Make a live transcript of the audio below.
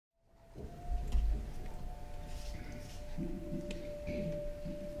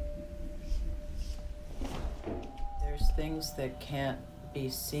things that can't be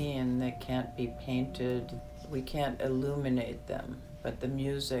seen, that can't be painted. We can't illuminate them, but the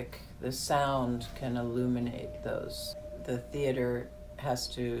music, the sound can illuminate those. The theater has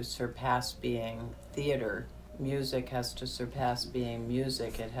to surpass being theater. Music has to surpass being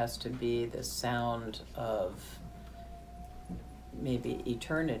music. It has to be the sound of maybe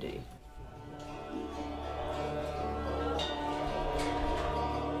eternity.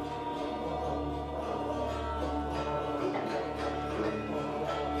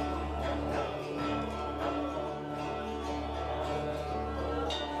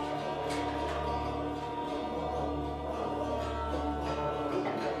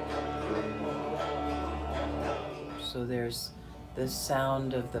 So there's the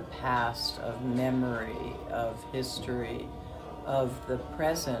sound of the past, of memory, of history, of the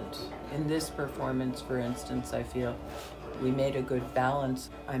present. In this performance, for instance, I feel we made a good balance.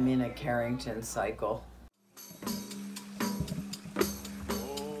 I'm in a Carrington cycle.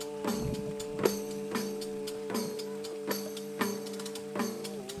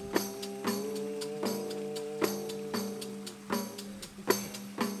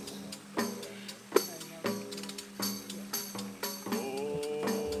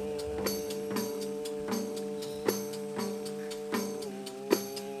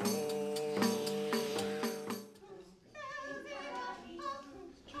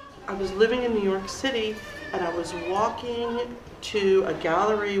 I was living in New York City, and I was walking to a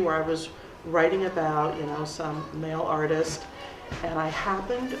gallery where I was writing about, some male artist, and I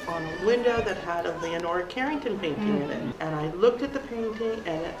happened on a window that had a Leonora Carrington painting in it. And I looked at the painting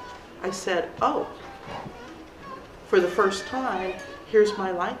and I said, oh, for the first time, here's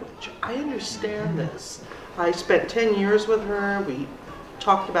my language. I understand this. I spent 10 years with her. We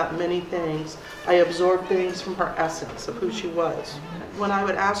talked about many things. I absorbed things from her essence of who she was. When I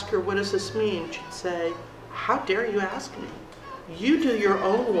would ask her, what does this mean? She'd say, how dare you ask me? You do your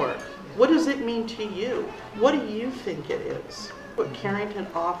own work. What does it mean to you? What do you think it is? What Carrington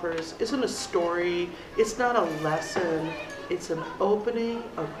offers isn't a story, it's not a lesson, it's an opening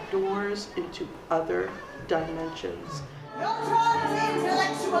of doors into other dimensions.